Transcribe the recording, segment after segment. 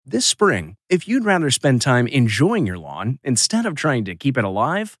This spring, if you'd rather spend time enjoying your lawn instead of trying to keep it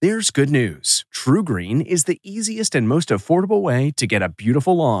alive, there's good news. TruGreen is the easiest and most affordable way to get a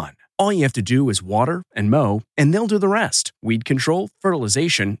beautiful lawn. All you have to do is water and mow, and they'll do the rest. Weed control,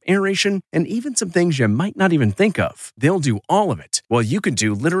 fertilization, aeration, and even some things you might not even think of. They'll do all of it, while you can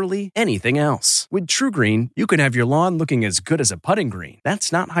do literally anything else. With TruGreen, you can have your lawn looking as good as a putting green.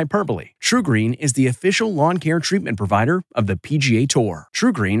 That's not hyperbole. TruGreen is the official lawn care treatment provider of the PGA Tour.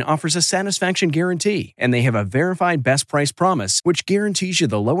 TruGreen offers a satisfaction guarantee, and they have a verified best price promise, which guarantees you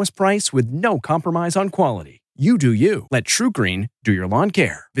the lowest price with no compromise on quality. You do you. Let TruGreen do your lawn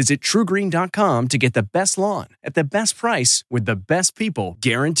care. Visit TruGreen.com to get the best lawn at the best price with the best people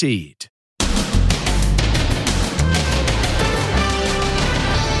guaranteed.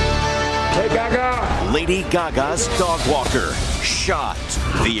 Hey, Gaga! Lady Gaga's dog walker shot.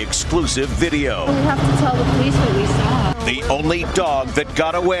 The exclusive video. We have to tell the police what we saw. The only dog that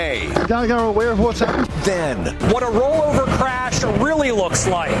got away. Gaga are aware of what's happened? Then, what a rollover crash really looks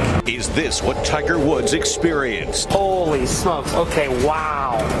like. Is this what Tiger Woods experienced? Holy smokes. Okay,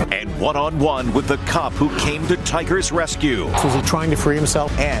 wow. And one-on-one with the cop who came to Tiger's rescue. Was he trying to free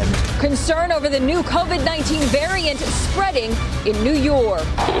himself? And concern over the new COVID-19 variant spreading in New York.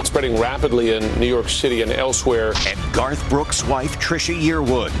 It's spreading rapidly in New York City and elsewhere. And Garth Brooks' wife, Trisha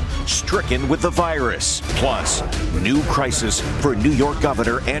Yearwood, stricken with the virus. Plus, new crisis for New York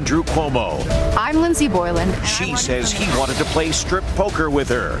Governor Andrew Cuomo. I'm Lindsay Boylan. She says he wanted to play strip poker with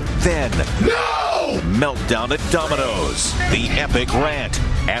her. Then, no! Meltdown at Domino's. The epic rant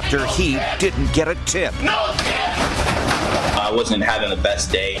after he didn't get a tip. No tip! I wasn't having the best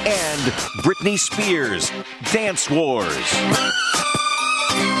day. And Britney Spears, Dance Wars.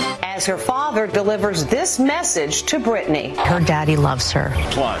 As her father delivers this message to Britney. Her daddy loves her.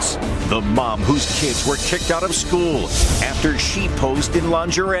 Plus, the mom whose kids were kicked out of school after she posed in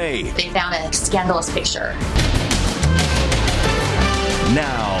lingerie. They found a scandalous picture.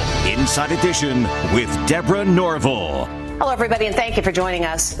 Now, Inside Edition with Deborah Norville. Hello, everybody, and thank you for joining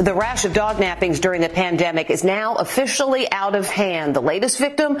us. The rash of dog nappings during the pandemic is now officially out of hand. The latest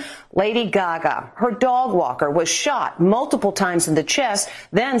victim, Lady Gaga. Her dog walker was shot multiple times in the chest.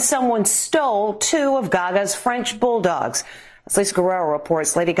 Then someone stole 2 of Gaga's French bulldogs. As Lisa Guerrero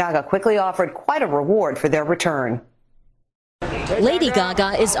reports, Lady Gaga quickly offered quite a reward for their return. Lady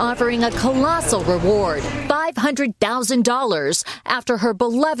Gaga is offering a colossal reward, $500,000, after her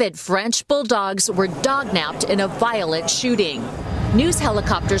beloved French bulldogs were dognapped in a violent shooting. News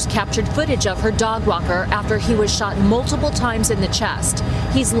helicopters captured footage of her dog walker after he was shot multiple times in the chest.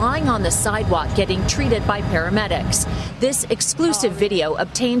 He's lying on the sidewalk getting treated by paramedics. This exclusive video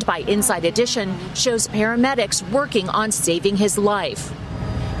obtained by Inside Edition shows paramedics working on saving his life.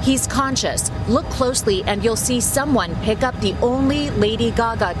 He's conscious. Look closely and you'll see someone pick up the only Lady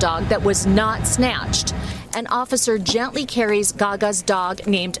Gaga dog that was not snatched. An officer gently carries Gaga's dog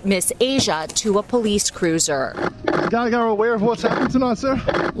named Miss Asia to a police cruiser. Gaga are aware of what's happened tonight, sir?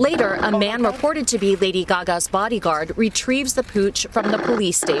 Later, a man reported to be Lady Gaga's bodyguard retrieves the pooch from the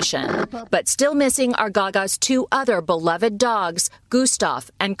police station. But still missing are Gaga's 2 other beloved dogs,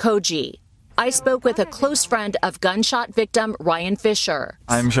 Gustav and Koji. I spoke with a close friend of gunshot victim Ryan Fisher.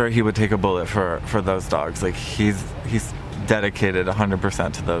 I'm sure he would take a bullet for those dogs. Like he's dedicated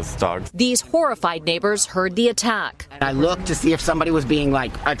 100% to those dogs. These horrified neighbors heard the attack. And I looked to see if somebody was being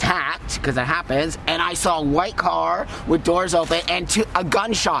attacked, because it happens, and I saw a white car with doors open and a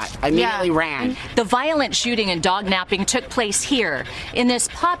gunshot. I immediately ran. The violent shooting and dog napping took place here in this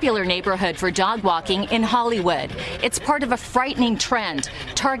popular neighborhood for dog walking in Hollywood. It's part of a frightening trend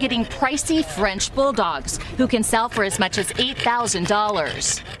targeting pricey French bulldogs who can sell for as much as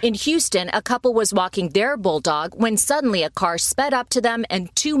 $8,000. In Houston, a couple was walking their bulldog when suddenly a car sped up to them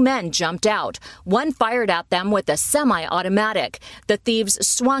and 2 men jumped out. One fired at them with a semi-automatic. The thieves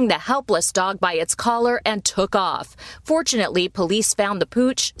swung the helpless dog by its collar and took off. Fortunately, police found the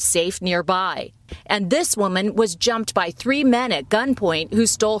pooch safe nearby. And this woman was jumped by 3 men at gunpoint who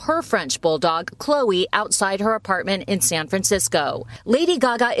stole her French bulldog, Chloe, outside her apartment in San Francisco. Lady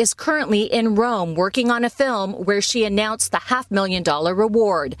Gaga is currently in Rome working on a film where she announced the $500,000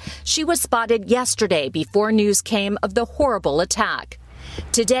 reward. She was spotted yesterday before news came of the horrible attack.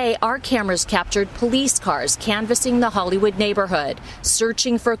 Today, our cameras captured police cars canvassing the Hollywood neighborhood,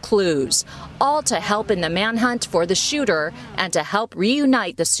 searching for clues, all to help in the manhunt for the shooter and to help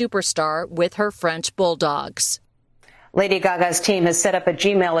reunite the superstar with her French bulldogs. Lady Gaga's team has set up a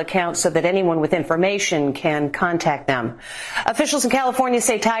Gmail account so that anyone with information can contact them. Officials in California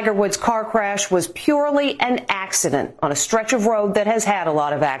say Tiger Woods' car crash was purely an accident on a stretch of road that has had a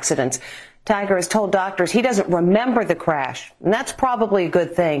lot of accidents. Tiger has told doctors he doesn't remember the crash, and that's probably a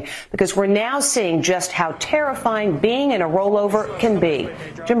good thing because we're now seeing just how terrifying being in a rollover can be.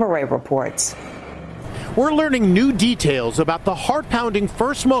 Jim Murray reports. We're learning new details about the heart-pounding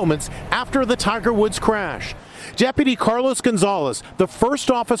first moments after the Tiger Woods crash. Deputy Carlos Gonzalez, the first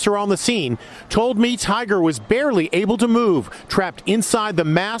officer on the scene, told me Tiger was barely able to move, trapped inside the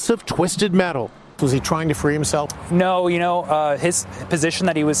mass of twisted metal. Was he trying to free himself? No, his position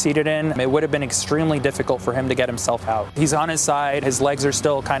that he was seated in, it would have been extremely difficult for him to get himself out. He's on his side, his legs are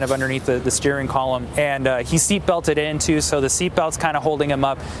still kind of underneath the steering column, and he's seat belted in too, so the seat belt's kind of holding him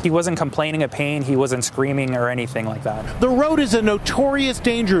up. He wasn't complaining of pain, he wasn't screaming or anything like that. The road is a notorious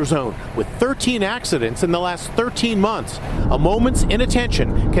danger zone with 13 accidents in the last 13 months. A moment's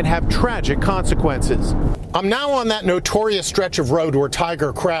inattention can have tragic consequences. I'm now on that notorious stretch of road where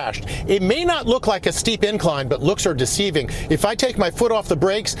Tiger crashed. It may not look like a steep incline, but looks are deceiving. If I take my foot off the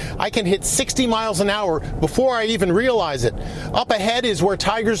brakes, I can hit 60 miles an hour before I even realize it. Up ahead is where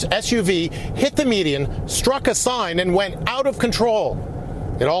Tiger's SUV hit the median, struck a sign, and went out of control.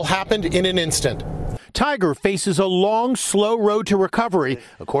 It all happened in an instant. Tiger faces a long, slow road to recovery,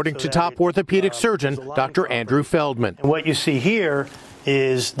 according to top orthopedic surgeon Dr. Andrew Feldman. And what you see here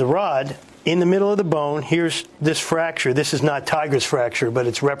is the rod in the middle of the bone. Here's this fracture. This is not Tiger's fracture, but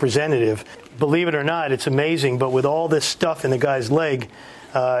it's representative. Believe it or not, it's amazing, but with all this stuff in the guy's leg,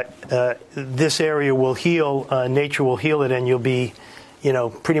 this area will heal, nature will heal it, and you'll be,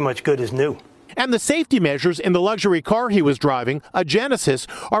 pretty much good as new. And the safety measures in the luxury car he was driving, a Genesis,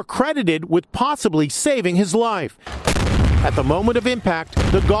 are credited with possibly saving his life. At the moment of impact,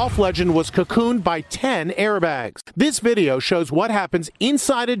 the golf legend was cocooned by 10 airbags. This video shows what happens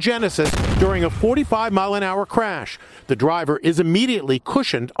inside a Genesis during a 45-mile-an-hour crash. The driver is immediately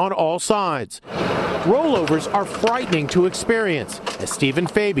cushioned on all sides. Rollovers are frightening to experience, as Stephen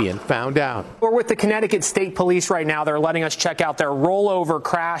Fabian found out. We're with the Connecticut State Police right now. They're letting us check out their rollover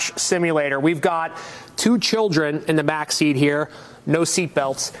crash simulator. We've got 2 children in the back seat here, no seat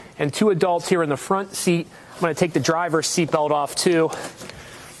belts, and 2 adults here in the front seat. I'm going to take the driver's seatbelt off, too.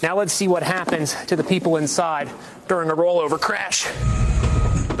 Now let's see what happens to the people inside during a rollover crash.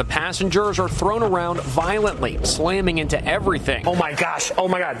 The passengers are thrown around violently, slamming into everything. Oh, my gosh. Oh,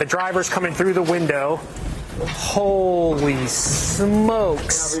 my God. The driver's coming through the window. Holy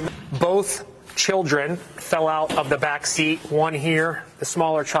smokes. Both children fell out of the back seat. One here, the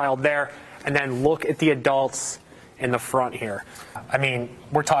smaller child there. And then look at the adults in the front here. I mean,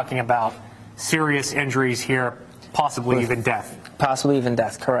 we're talking about serious injuries here, possibly even death. Possibly even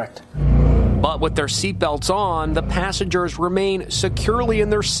death, correct. But with their seatbelts on, the passengers remain securely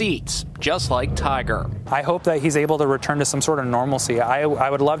in their seats, just like Tiger. I hope that he's able to return to some sort of normalcy. I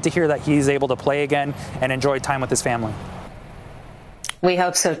would love to hear that he's able to play again and enjoy time with his family. We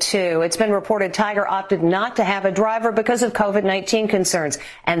hope so, too. It's been reported Tiger opted not to have a driver because of COVID-19 concerns,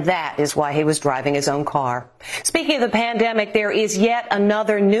 and that is why he was driving his own car. Speaking of the pandemic, there is yet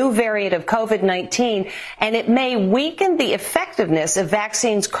another new variant of COVID-19, and it may weaken the effectiveness of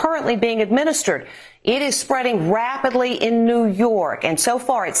vaccines currently being administered. It is spreading rapidly in New York, and so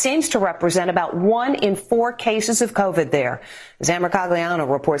far it seems to represent about 1 in 4 cases of COVID there. As Ann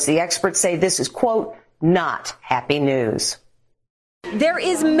Mercogliano reports, the experts say this is, quote, not happy news. There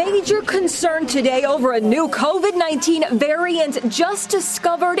is major concern today over a new COVID-19 variant just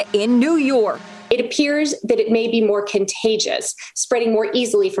discovered in New York. It appears that it may be more contagious, spreading more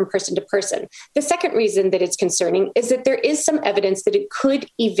easily from person to person. The second reason that it's concerning is that there is some evidence that it could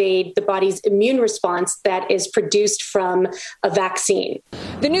evade the body's immune response that is produced from a vaccine.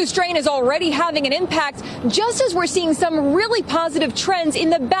 The new strain is already having an impact, just as we're seeing some really positive trends in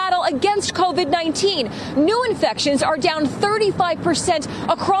the battle against COVID-19. New infections are down 35%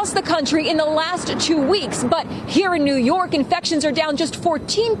 across the country in the last 2 weeks. But here in New York, infections are down just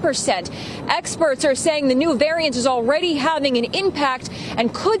 14%. Experts are saying the new variant is already having an impact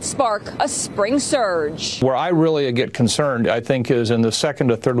and could spark a spring surge. Where I really get concerned, I think, is in the 2nd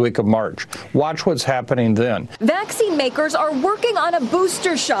to 3rd week of March. Watch what's happening then. Vaccine makers are working on a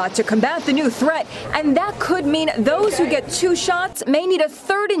booster shot to combat the new threat, and that could mean those who get 2 shots may need a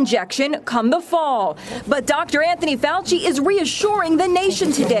 3rd injection come the fall. But Dr. Anthony Fauci is reassuring the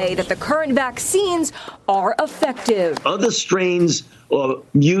nation today that the current vaccines are effective. Other strains or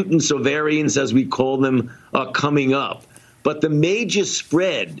mutants or variants, as we call them, are coming up. But the major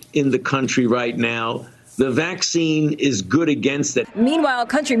spread in the country right now, the vaccine is good against it. Meanwhile,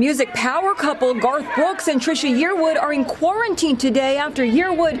 country music power couple Garth Brooks and Trisha Yearwood are in quarantine today after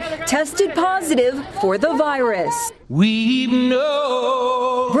Yearwood tested positive for the virus. We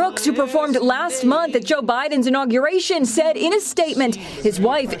know. Brooks, who performed last month at Joe Biden's inauguration, said in a statement his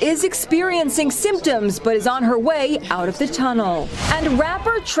wife is experiencing symptoms but is on her way out of the tunnel. And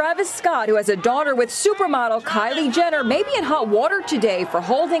rapper Travis Scott, who has a daughter with supermodel Kylie Jenner, may be in hot water today for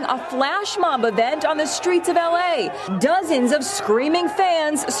holding a flash mob event on the streets of L.A. Dozens of screaming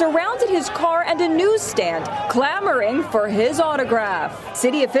fans surrounded his car and a newsstand, clamoring for his autograph.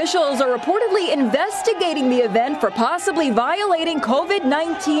 City officials are reportedly investigating the event for possibly violating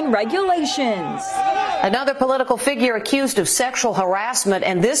COVID-19 regulations. Another political figure accused of sexual harassment,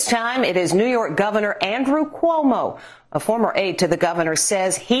 and this time it is New York Governor Andrew Cuomo. A former aide to the governor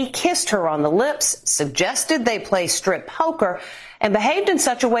says he kissed her on the lips, suggested they play strip poker, and behaved in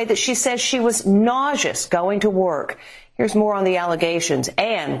such a way that she says she was nauseous going to work. Here's more on the allegations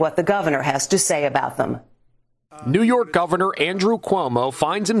and what the governor has to say about them. New York Governor Andrew Cuomo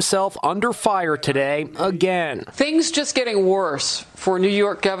finds himself under fire today again. Things just getting worse for New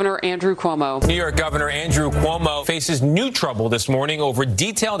York Governor Andrew Cuomo. New York Governor Andrew Cuomo faces new trouble this morning over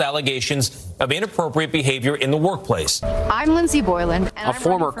detailed allegations of inappropriate behavior in the workplace. I'm Lindsay Boylan. A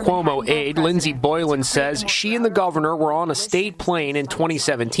former Cuomo aide, Lindsay Boylan, says she and the governor were on a state plane in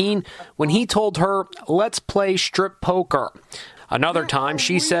 2017 when he told her, "Let's play strip poker." Another time,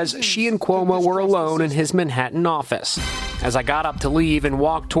 she says she and Cuomo were alone in his Manhattan office. As I got up to leave and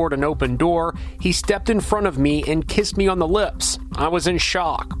walked toward an open door, he stepped in front of me and kissed me on the lips. I was in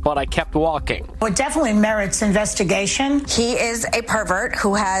shock, but I kept walking. It definitely merits investigation. He is a pervert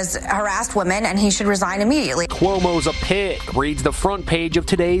who has harassed women, and he should resign immediately. Cuomo's a pig, reads the front page of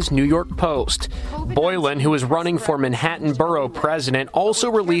today's New York Post. Boylan, who is running for Manhattan Borough president, also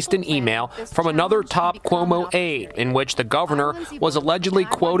released an email from another top Cuomo aide in which the governor was allegedly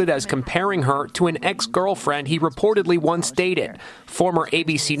quoted as comparing her to an ex-girlfriend he reportedly once dated, former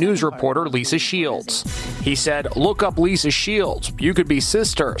ABC News reporter Lisa Shields. He said, "Look up Lisa Shields. You could be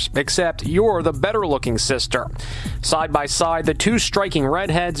sisters, except you're the better-looking sister." Side by side, the two striking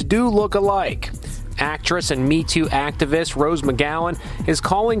redheads do look alike. Actress and Me Too activist Rose McGowan is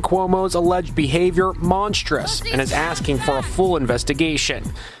calling Cuomo's alleged behavior monstrous and is asking for a full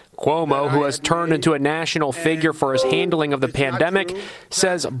investigation. Cuomo, who has turned into a national figure for his handling of the pandemic,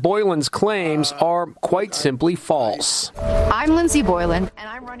 says Boylan's claims are quite simply false. I'm Lindsay Boylan, and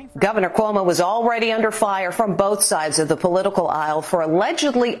I'm running for... Governor Cuomo was already under fire from both sides of the political aisle for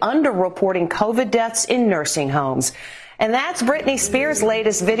allegedly underreporting COVID deaths in nursing homes. And that's Britney Spears'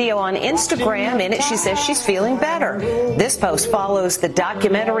 latest video on Instagram. In it, she says she's feeling better. This post follows the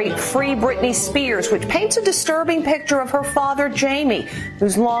documentary Free Britney Spears, which paints a disturbing picture of her father, Jamie,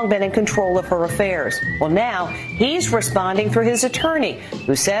 who's long been in control of her affairs. Well, now he's responding through his attorney,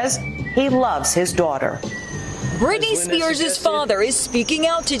 who says he loves his daughter. Britney Spears' father is speaking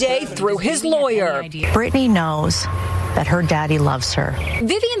out today through his lawyer. Britney knows that her daddy loves her.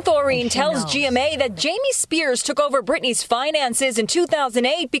 Vivian Thoreen tells GMA that Jamie Spears took over Britney's finances in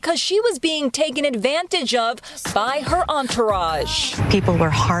 2008 because she was being taken advantage of by her entourage. People were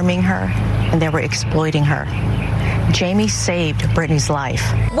harming her and they were exploiting her. Jamie saved Britney's life.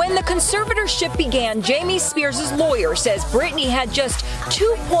 When the conservatorship began, Jamie Spears' lawyer says Britney had just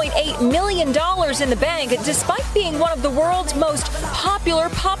 $2.8 million in the bank, despite being one of the world's most popular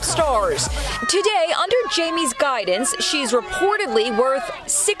pop stars. Today, under Jamie's guidance, she's reportedly worth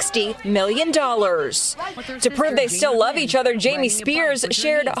 $60 million. To prove they still love each other, Jamie Spears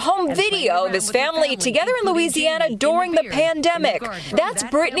shared home video of his family together in Louisiana during the pandemic. That's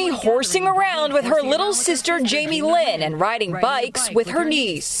Britney horsing around with her little sister, Jamie Lynn, and riding bikes with her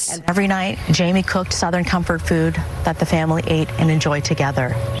niece. Every night, Jamie cooked Southern comfort food that the family ate and enjoyed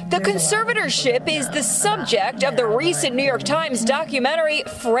together. The conservatorship is the subject of the recent New York Times documentary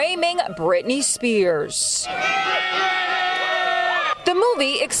Framing Britney Spears. The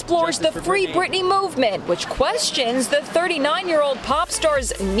movie explores the Free Britney movement, which questions the 39-year-old pop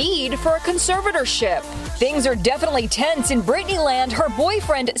star's need for a conservatorship. Things are definitely tense in Britney land. Her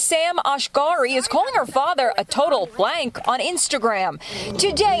boyfriend, Sam Ashgari, is calling her father a total blank on Instagram.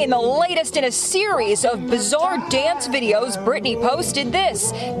 Today, in the latest in a series of bizarre dance videos, Britney posted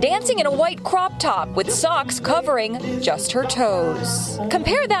this, dancing in a white crop top with socks covering just her toes.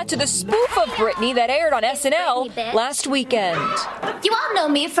 Compare that to the spoof of Britney that aired on SNL last weekend. You all know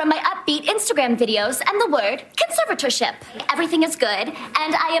me from my upbeat Instagram videos and the word conservatorship. Everything is good,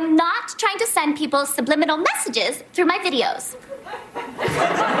 and I am not trying to send people subliminal messages through my videos.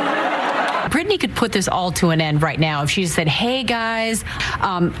 Britney could put this all to an end right now if she said, hey guys,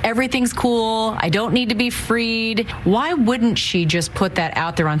 everything's cool, I don't need to be freed. Why wouldn't she just put that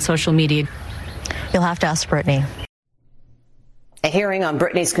out there on social media? You'll have to ask Britney. A hearing on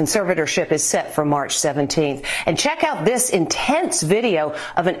Britney's conservatorship is set for March 17th. And check out this intense video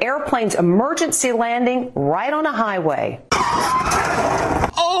of an airplane's emergency landing right on a highway.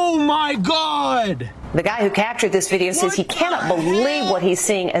 Oh my God! The guy who captured this video says he cannot believe what he's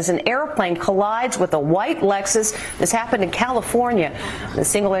seeing as an airplane collides with a white Lexus. This happened in California. The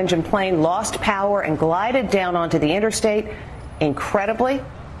single-engine plane lost power and glided down onto the interstate. Incredibly,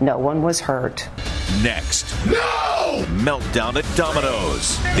 no one was hurt. Next, no! Meltdown at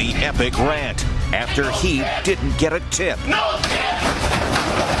Domino's. The epic rant after he didn't get a tip. No tip!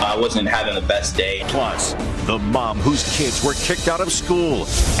 I wasn't having the best day. Plus, the mom whose kids were kicked out of school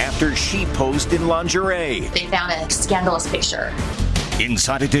after she posed in lingerie. They found a scandalous picture.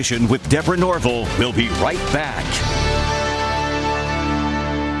 Inside Edition with Deborah Norville. We'll be right back.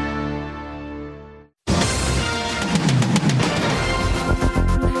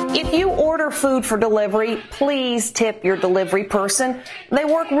 If you order food for delivery, please tip your delivery person. They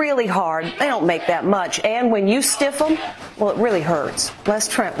work really hard. They don't make that much. And when you stiff them, well, it really hurts. Les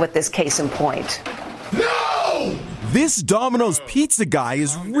Trent with this case in point. No! This Domino's pizza guy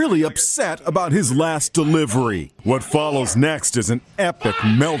is really upset about his last delivery. What follows next is an epic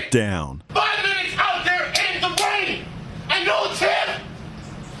meltdown. 5 minutes out there in the rain and no tip!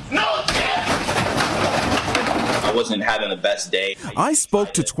 No tip! I wasn't having the best day. I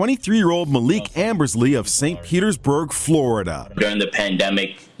spoke to 23-year-old Malik Ambersley of St. Petersburg, Florida. During the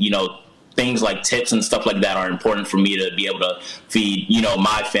pandemic, things like tips and stuff like that are important for me to be able to feed,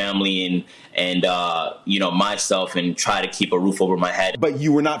 my family and myself and try to keep a roof over my head. But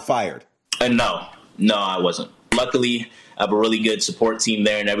you were not fired? No, I wasn't. Luckily, I have a really good support team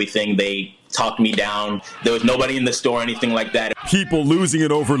there and everything. They talked me down. There was nobody in the store or anything like that. People losing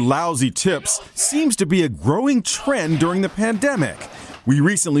it over lousy tips seems to be a growing trend during the pandemic. We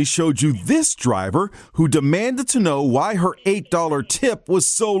recently showed you this driver who demanded to know why her $8 tip was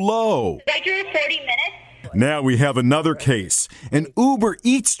so low. I drew 30 minutes. Now we have another case, an Uber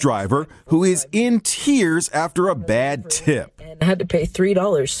Eats driver who is in tears after a bad tip. I had to pay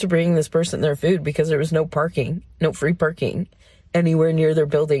 $3 to bring this person their food because there was no free parking anywhere near their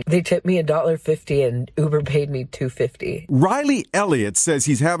building. They tipped me $1.50 and Uber paid me $2.50. Riley Elliott says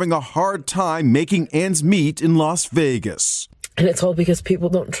he's having a hard time making ends meet in Las Vegas. And it's all because people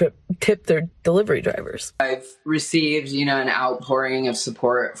don't tip their delivery drivers. I've received, an outpouring of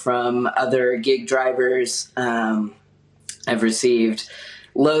support from other gig drivers. I've received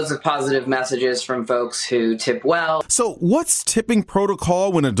loads of positive messages from folks who tip well. So what's tipping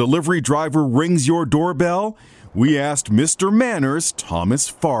protocol when a delivery driver rings your doorbell? We asked Mr. Manners, Thomas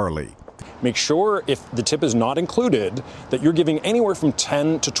Farley. Make sure if the tip is not included that you're giving anywhere from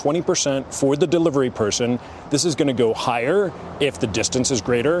 10 to 20% for the delivery person. This is going to go higher if the distance is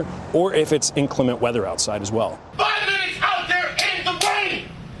greater or if it's inclement weather outside as well. 5 minutes out there in the rain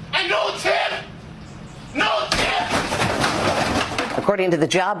and no tip! No tip! According to the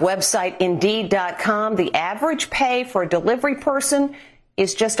job website Indeed.com, the average pay for a delivery person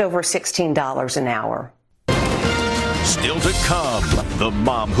is just over $16 an hour. Still to come, the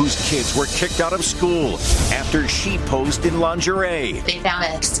mom whose kids were kicked out of school after she posed in lingerie. They found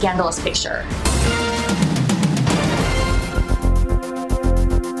a scandalous picture.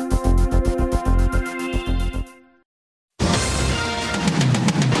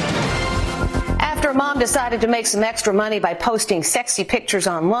 After mom decided to make some extra money by posting sexy pictures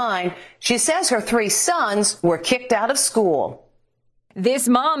online, she says her 3 sons were kicked out of school. This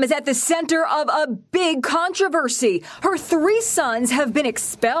mom is at the center of a big controversy. Her 3 sons have been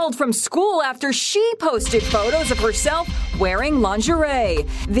expelled from school after she posted photos of herself wearing lingerie.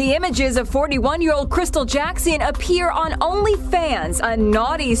 The images of 41-year-old Crystal Jackson appear on OnlyFans, a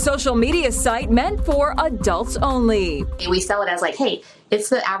naughty social media site meant for adults only. We sell it as hey, it's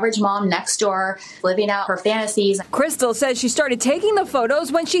the average mom next door living out her fantasies. Crystal says she started taking the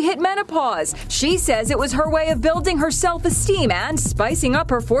photos when she hit menopause. She says it was her way of building her self-esteem and spicing up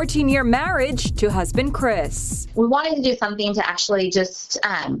her 14-year marriage to husband Chris. We wanted to do something to actually just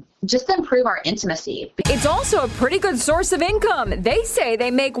improve our intimacy. It's also a pretty good source of income. They say they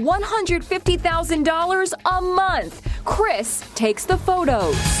make $150,000 a month. Chris takes the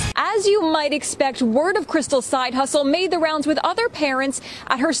photos. As you might expect, word of Crystal's side hustle made the rounds with other parents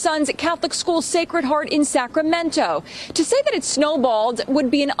at her son's Catholic school Sacred Heart in Sacramento. To say that it snowballed would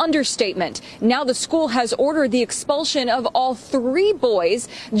be an understatement. Now the school has ordered the expulsion of all 3 boys,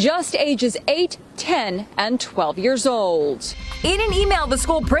 just ages 8, 10, and 12 years old. In an email, the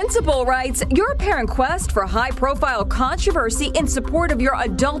school principal principal writes, your apparent quest for high-profile controversy in support of your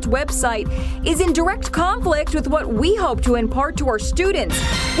adult website is in direct conflict with what we hope to impart to our students.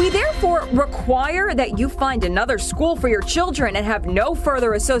 We therefore require that you find another school for your children and have no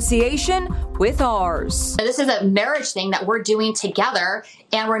further association with ours. This is a marriage thing that we're doing together,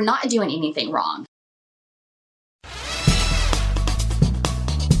 and we're not doing anything wrong.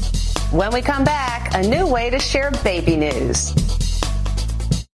 When we come back, a new way to share baby news.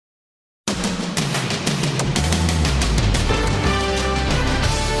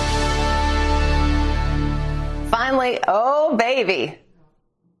 Finally, oh baby.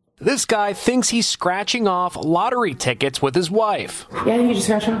 This guy thinks he's scratching off lottery tickets with his wife. Yeah, you just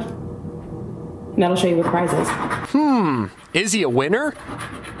scratch off. And that'll show you what the prize is. Is he a winner?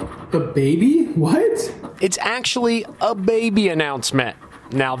 A baby? What? It's actually a baby announcement.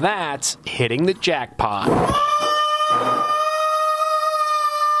 Now that's hitting the jackpot.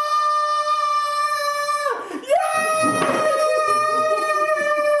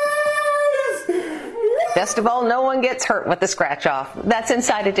 Best of all, no one gets hurt with the scratch off. That's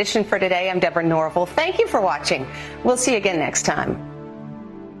Inside Edition for today. I'm Deborah Norville. Thank you for watching. We'll see you again next time.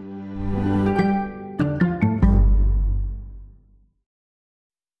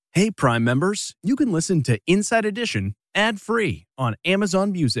 Hey, Prime members, you can listen to Inside Edition ad-free on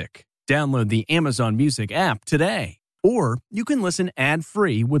Amazon Music. Download the Amazon Music app today. Or you can listen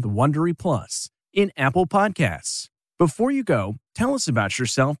ad-free with Wondery Plus in Apple Podcasts. Before you go, tell us about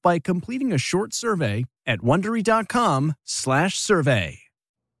yourself by completing a short survey at Wondery.com/survey.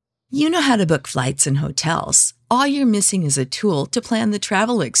 You know how to book flights and hotels. All you're missing is a tool to plan the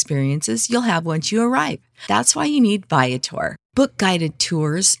travel experiences you'll have once you arrive. That's why you need Viator. Book guided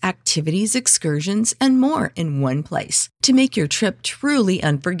tours, activities, excursions, and more in one place to make your trip truly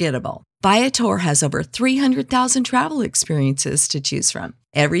unforgettable. Viator has over 300,000 travel experiences to choose from.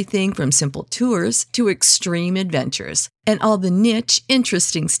 Everything from simple tours to extreme adventures and all the niche,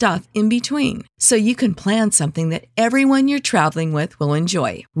 interesting stuff in between. So you can plan something that everyone you're traveling with will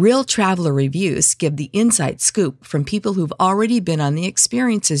enjoy. Real traveler reviews give the inside scoop from people who've already been on the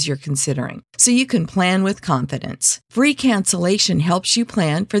experiences you're considering. So you can plan with confidence. Free cancellation helps you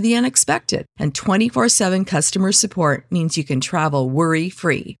plan for the unexpected. And 24/7 customer support means you can travel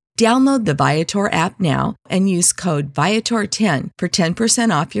worry-free. Download the Viator app now and use code Viator10 for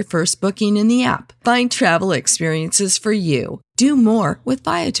 10% off your first booking in the app. Find travel experiences for you. Do more with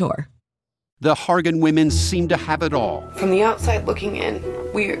Viator. The Hargan women seem to have it all. From the outside looking in,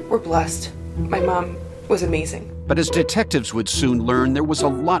 we were blessed. My mom was amazing. But as detectives would soon learn, there was a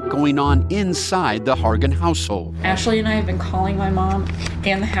lot going on inside the Hargan household. Ashley and I have been calling my mom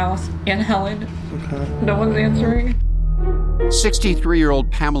and the house and Helen. No one's answering.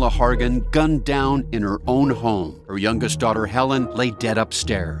 63-year-old Pamela Hargan gunned down in her own home. Her youngest daughter, Helen, lay dead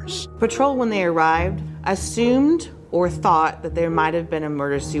upstairs. Patrol, when they arrived, assumed or thought that there might have been a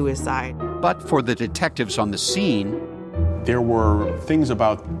murder-suicide. But for the detectives on the scene, there were things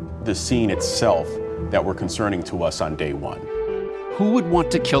about the scene itself that were concerning to us on day one. Who would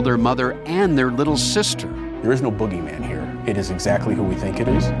want to kill their mother and their little sister? There is no boogeyman here. It is exactly who we think it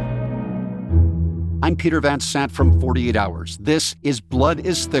is. I'm Peter Van Sant from 48 Hours. This is Blood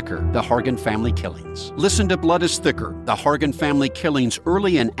is Thicker, the Hargan Family Killings. Listen to Blood is Thicker, the Hargan Family Killings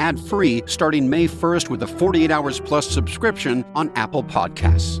early and ad-free starting May 1st with a 48 Hours Plus subscription on Apple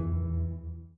Podcasts.